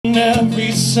in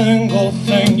every single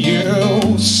thing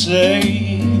you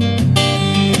say.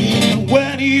 And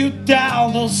when you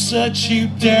doubt, they'll set you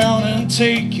down and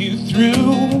take you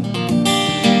through.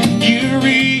 You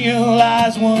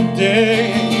realize one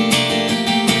day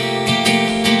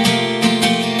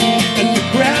that the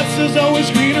grass is always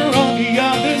greener on the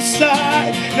other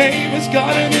side. Name is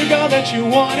God and you're God that you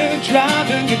want to drive,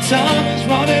 and your time is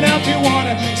running out, you want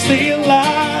to stay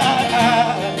alive.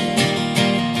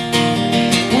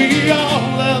 We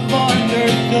all live under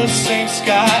the same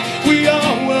sky. We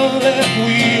all will live,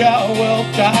 we all will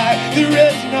die. There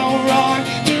is no wrong,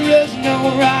 there is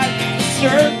no right. The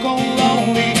circle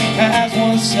only has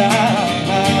one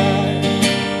side.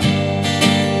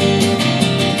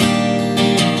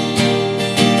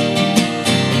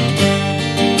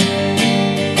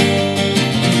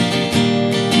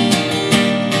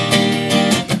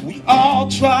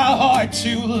 Try hard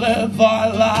to live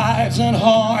our lives in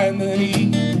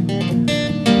harmony,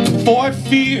 for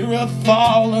fear of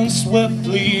falling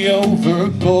swiftly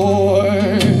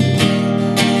overboard.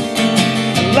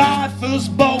 Life is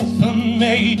both a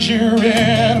major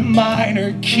and a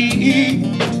minor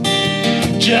key.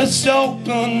 Just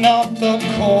open up the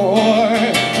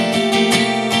chord.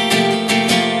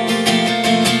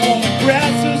 Oh, the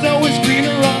grass is always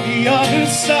greener on the other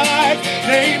side.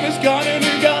 Name is God and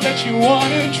you're God that you want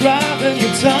to drive, and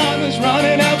your time is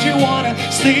running out, you want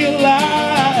to stay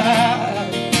alive.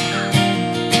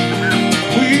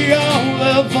 We all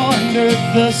live under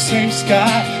the same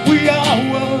sky. We all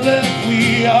will live,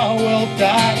 we all will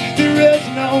die. There is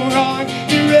no wrong,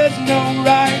 there is no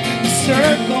right. The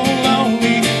circle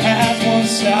only has one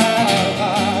side.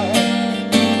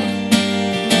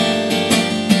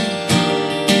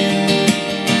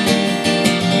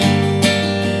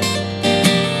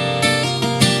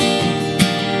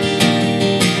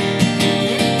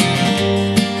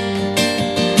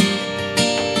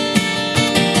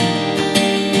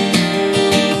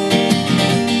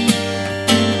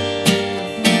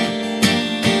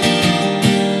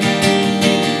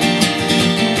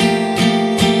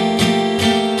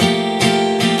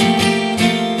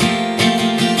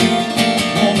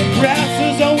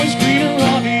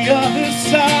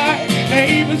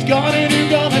 God and you're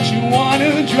God that you want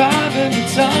to drive, and your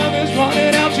time is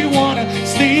running out, you want to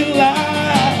stay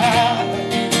alive.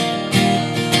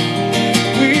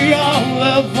 We all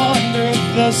live under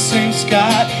the same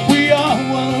sky. We all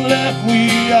will live,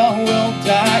 we all will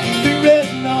die. There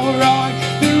is no wrong,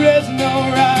 there is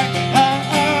no right.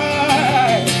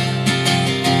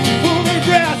 Well, the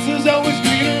grass is always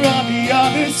greener on the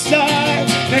other side.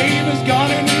 Name is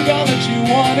God and you're God that you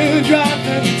want to drive,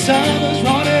 and your time is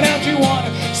running out, you want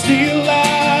to stay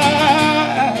alive.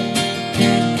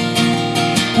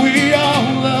 We all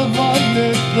live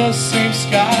under the same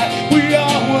sky. We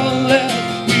all will live,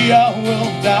 we all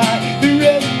will die. There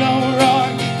is no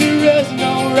wrong, there is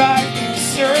no right. The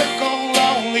circle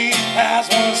only has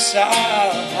one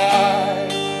side.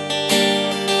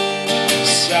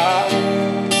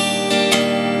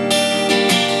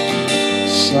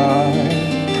 Side.